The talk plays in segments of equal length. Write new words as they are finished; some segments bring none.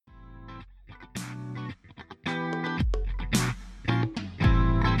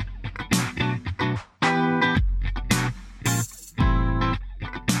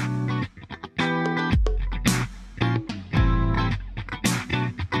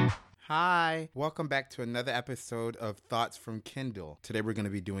Hi, welcome back to another episode of Thoughts from Kindle. Today we're going to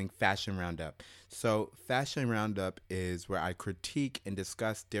be doing Fashion Roundup. So, Fashion Roundup is where I critique and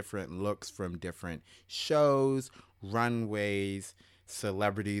discuss different looks from different shows, runways,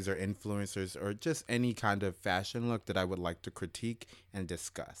 celebrities or influencers, or just any kind of fashion look that I would like to critique and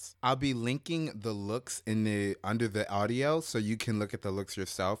discuss. I'll be linking the looks under the audio so you can look at the looks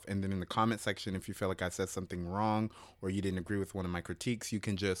yourself, and then in the comment section, if you feel like I said something wrong or you didn't agree with one of my critiques, you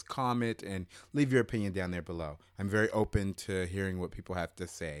can just comment and leave your opinion down there below. I'm very open to hearing what people have to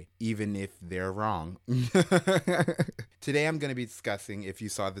say, even if they're wrong. Today I'm going to be discussing, if you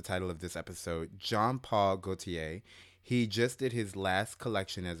saw the title of this episode, Jean Paul Gaultier. He just did his last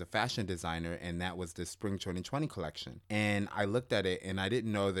collection as a fashion designer, and that was the Spring 2020 collection. And I looked at it, and I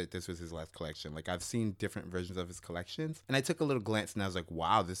didn't know that this was his last collection. Like, I've seen different versions of his collections, and I took a little glance, and I was like,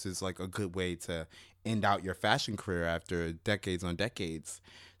 wow, this is like a good way to end out your fashion career after decades on decades.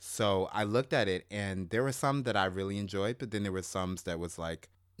 So I looked at it, and there were some that I really enjoyed, but then there were some that was like,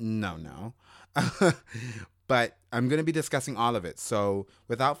 no. But I'm going to be discussing all of it. So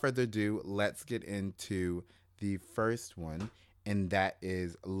without further ado, let's get into the first one, and that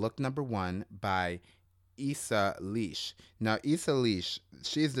is look number 1 by Issa Leash. Now, Issa Leash,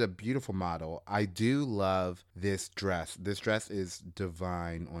 she's a beautiful model. I do love this dress. This dress is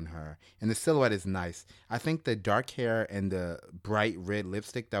divine on her, and the silhouette is nice. I think the dark hair and the bright red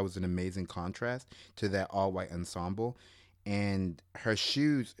lipstick, that was an amazing contrast to that all-white ensemble, and her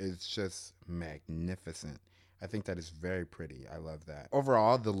shoes is just magnificent. I think that is very pretty. I love that.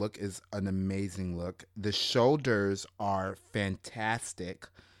 Overall, the look is an amazing look. The shoulders are fantastic.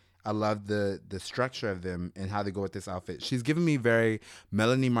 I love the structure of them and how they go with this outfit. She's giving me very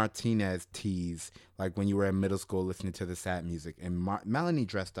Melanie Martinez tease, like when you were in middle school listening to the sad music. And Melanie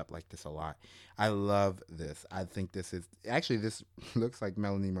dressed up like this a lot. I love this. I think this looks like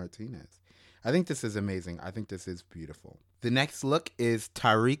Melanie Martinez. I think this is amazing. I think this is beautiful. The next look is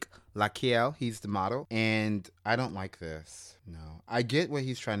Tariq Lakiel. He's the model, and I don't like this. No, I get what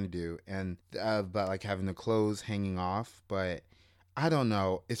he's trying to do, and about like having the clothes hanging off, but I don't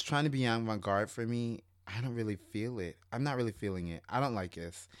know. It's trying to be avant-garde for me. I don't really feel it. I'm not really feeling it. I don't like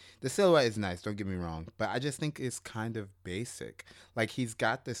this. The silhouette is nice, don't get me wrong, but I just think it's kind of basic. Like, he's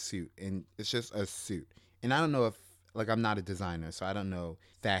got the suit, and it's just a suit, and I don't know if, like, I'm not a designer, so I don't know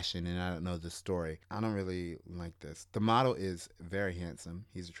fashion and I don't know the story. I don't really like this. The model is very handsome.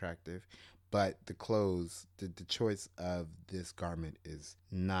 He's attractive. But the clothes, the choice of this garment is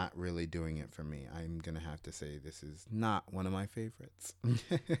not really doing it for me. I'm going to have to say this is not one of my favorites.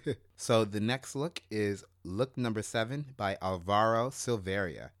 So the next look is look number 7 by Alvaro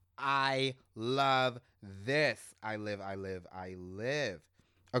Silveria. I love this. I live.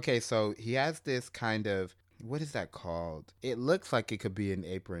 Okay, so he has this kind of, what is that called? It looks like it could be an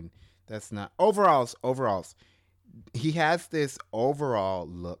apron. That's not. Overalls. He has this overall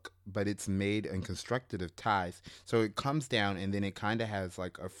look, but it's made and constructed of ties. So it comes down, and then it kind of has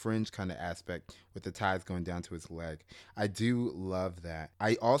like a fringe kind of aspect with the ties going down to his leg. I do love that.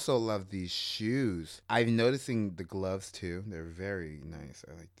 I also love these shoes. I'm noticing the gloves too. They're very nice.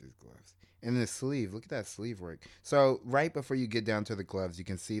 I like these gloves. And the sleeve, look at that sleeve work. So right before you get down to the gloves, you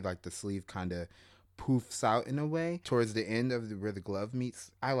can see like the sleeve kind of poofs out in a way towards the end of where the glove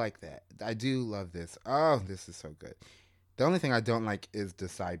meets. I like that. I do love this. Oh, this is so good. The only thing I don't like is the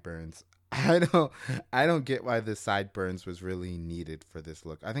sideburns. I don't get why the sideburns was really needed for this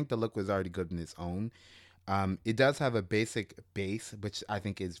look. I think the look was already good in its own. It does have a basic base, which I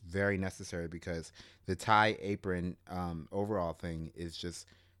think is very necessary because the tie apron overall thing is just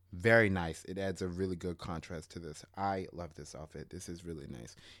very nice. It adds a really good contrast to this. I love this outfit. This is really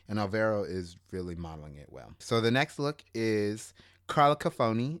nice. And Alvaro is really modeling it well. So the next look is Carla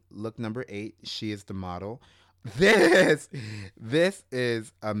Cafoni, look number 8. She is the model. This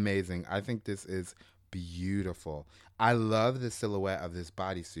is amazing. I think this is beautiful. I love the silhouette of this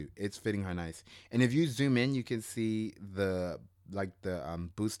bodysuit. It's fitting her nice. And if you zoom in, you can see the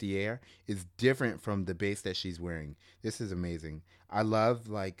bustier is different from the base that she's wearing. This is amazing. I love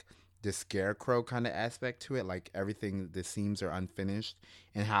like the scarecrow kind of aspect to it, like everything, the seams are unfinished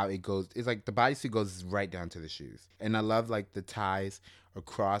and how it goes. It's like the bodysuit goes right down to the shoes. And I love like the ties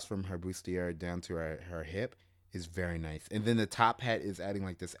across from her bustier down to her hip is very nice. And then the top hat is adding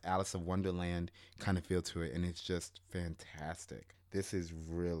like this Alice of Wonderland kind of feel to it, and it's just fantastic. This is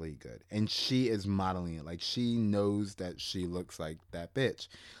really good. And she is modeling it. Like, she knows that she looks like that bitch.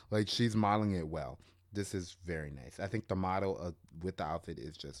 Like, she's modeling it well. This is very nice. I think the model with the outfit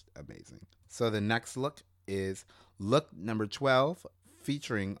is just amazing. So the next look is look number 12,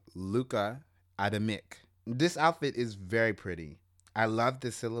 featuring Luka Adamic. This outfit is very pretty. I love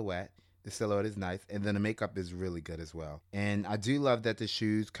the silhouette. The silhouette is nice, and then the makeup is really good as well. And I do love that the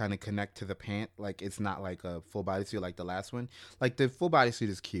shoes kind of connect to the pant. Like it's not like a full bodysuit like the last one. Like the full bodysuit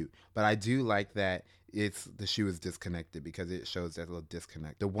is cute, but I do like that it's the shoe is disconnected because it shows that little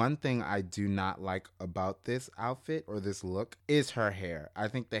disconnect. The one thing I do not like about this outfit or this look is her hair. I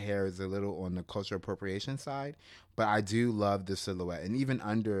think the hair is a little on the cultural appropriation side, but I do love the silhouette, and even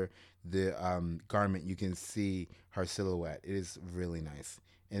under the garment you can see her silhouette. It is really nice.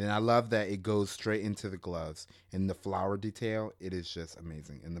 And then I love that it goes straight into the gloves and the flower detail. It is just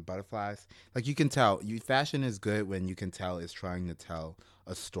amazing. And the butterflies, like you can tell, fashion is good when you can tell it's trying to tell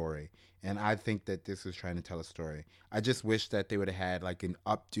a story. And I think that this is trying to tell a story. I just wish that they would have had like an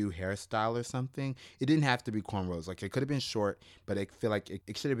updo hairstyle or something. It didn't have to be cornrows. Like it could have been short, but I feel like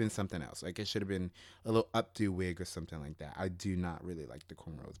it should have been something else. Like it should have been a little updo wig or something like that. I do not really like the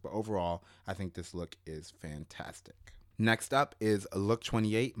cornrows. But overall, I think this look is fantastic. Next up is look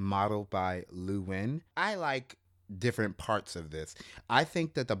 28, modeled by Lu Wen. I like different parts of this. I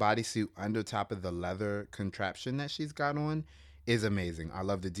think that the bodysuit under top of the leather contraption that she's got on is amazing. I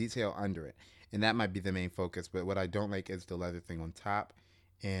love the detail under it. And that might be the main focus. But what I don't like is the leather thing on top.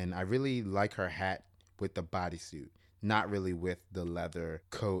 And I really like her hat with the bodysuit. Not really with the leather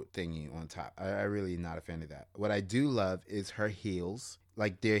coat thingy on top. I really not a fan of that. What I do love is her heels.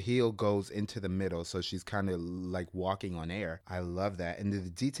 Like their heel goes into the middle, so she's kind of like walking on air. I love that. And the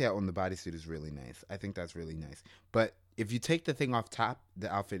detail on the bodysuit is really nice. I think that's really nice. But if you take the thing off top,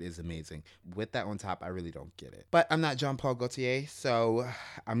 the outfit is amazing. With that on top, I really don't get it. But I'm not Jean Paul Gaultier, so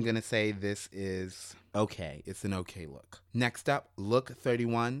I'm going to say this is okay. It's an okay look. Next up, look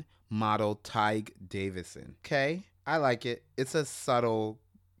 31, model Tyg Davison. Okay, I like it. It's a subtle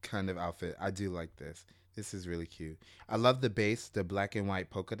kind of outfit. I do like this. This is really cute. I love the base, the black and white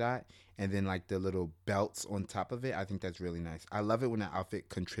polka dot, and then like the little belts on top of it. I think that's really nice. I love it when an outfit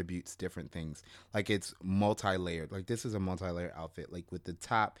contributes different things. Like it's multi-layered. Like this is a multi-layered outfit, like with the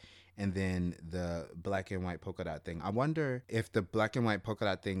top and then the black and white polka dot thing. I wonder if the black and white polka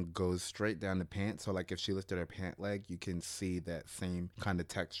dot thing goes straight down the pants. So like if she lifted her pant leg, you can see that same kind of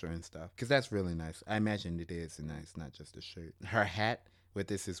texture and stuff. Because that's really nice. I imagine it is nice, not just a shirt. Her hat with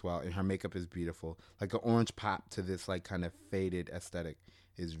this as well, and her makeup is beautiful. Like an orange pop to this like kind of faded aesthetic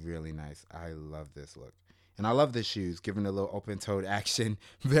is really nice. I love this look. And I love the shoes, giving a little open-toed action.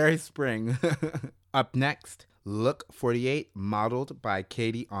 Very spring. Up next, look 48, modeled by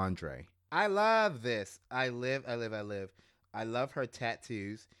Katie Andre. I love this. I live. I love her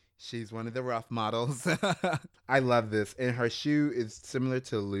tattoos. She's one of the rough models. I love this. And her shoe is similar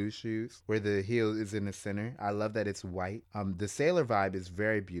to Lu's shoes, where the heel is in the center. I love that it's white. The sailor vibe is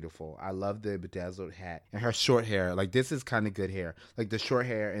very beautiful. I love the bedazzled hat. And her short hair. Like, this is kind of good hair. Like, the short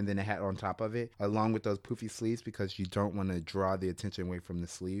hair and then the hat on top of it, along with those poofy sleeves, because you don't want to draw the attention away from the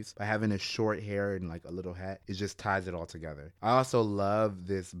sleeves. By having a short hair and, like, a little hat, it just ties it all together. I also love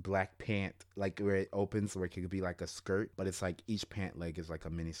this black pant, like, where it opens, where it could be like a skirt, but it's like each pant leg is like a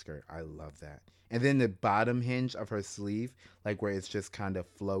mini skirt. I love that. And then the bottom hinge of her sleeve, like where it's just kind of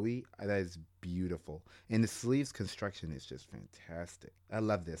flowy, that is beautiful. And the sleeves construction is just fantastic. I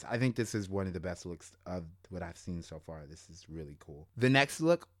love this. I think this is one of the best looks of what I've seen so far. This is really cool. The next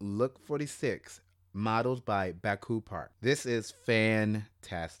look, look 46, modeled by Baku Park. This is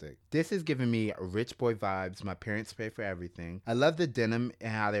fantastic. This is giving me rich boy vibes. My parents pay for everything. I love the denim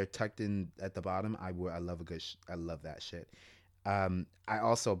and how they're tucked in at the bottom. I love a good. I love that shit. I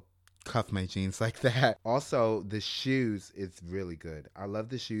also cuff my jeans like that. Also, the shoes is really good. I love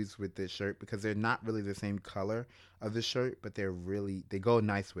the shoes with this shirt because they're not really the same color of the shirt, but they go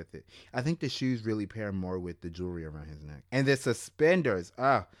nice with it. I think the shoes really pair more with the jewelry around his neck. And the suspenders,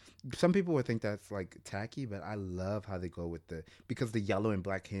 some people would think that's like tacky, but I love how they go because the yellow and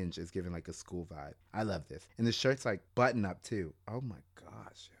black hinge is giving like a school vibe. I love this. And the shirt's like button up too. Oh my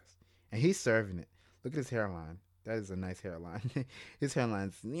gosh, yes. And he's serving it. Look at his hairline. That is a nice hairline. His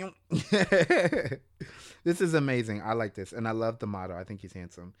hairline's... This is amazing. I like this. And I love the model. I think he's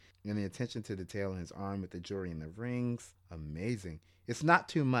handsome. And the attention to detail in his arm with the jewelry and the rings. Amazing. It's not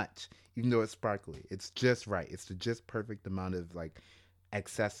too much, even though it's sparkly. It's just right. It's the just perfect amount of like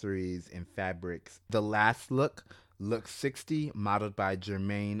accessories and fabrics. The last look 60, modeled by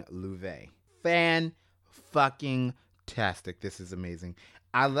Jermaine Louvet. Fan-fucking-tastic. This is amazing.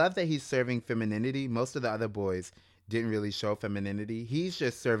 I love that he's serving femininity. Most of the other boys didn't really show femininity. He's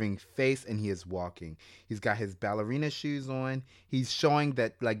just serving face and he is walking. He's got his ballerina shoes on. He's showing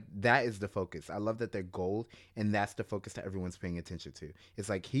that like that is the focus. I love that they're gold and that's the focus that everyone's paying attention to. It's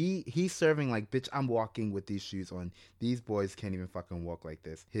like he's serving like, bitch, I'm walking with these shoes on. These boys can't even fucking walk like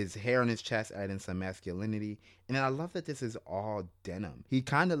this. His hair on his chest adding some masculinity. And I love that this is all denim. He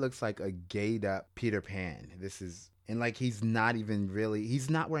kind of looks like a gayed up Peter Pan. And like he's not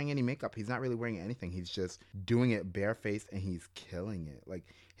wearing any makeup. He's not really wearing anything. He's just doing it barefaced and he's killing it. Like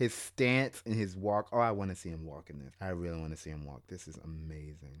his stance and his walk. Oh, I want to see him walk in this. I really want to see him walk. This is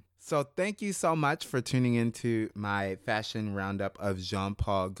amazing. So thank you so much for tuning into my fashion roundup of Jean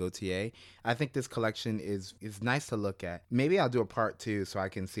Paul Gaultier. I think this collection is nice to look at. Maybe I'll do a part 2 so I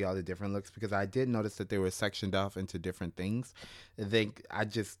can see all the different looks because I did notice that they were sectioned off into different things.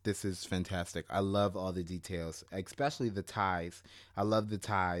 This is fantastic. I love all the details, especially the ties. I love the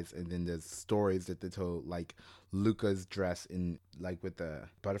ties and then the stories that they told, like Luca's dress in like with the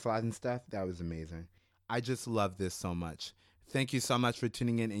butterflies and stuff. That was amazing. I just love this so much. Thank you so much for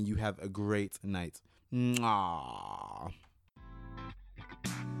tuning in and you have a great night. Mwah.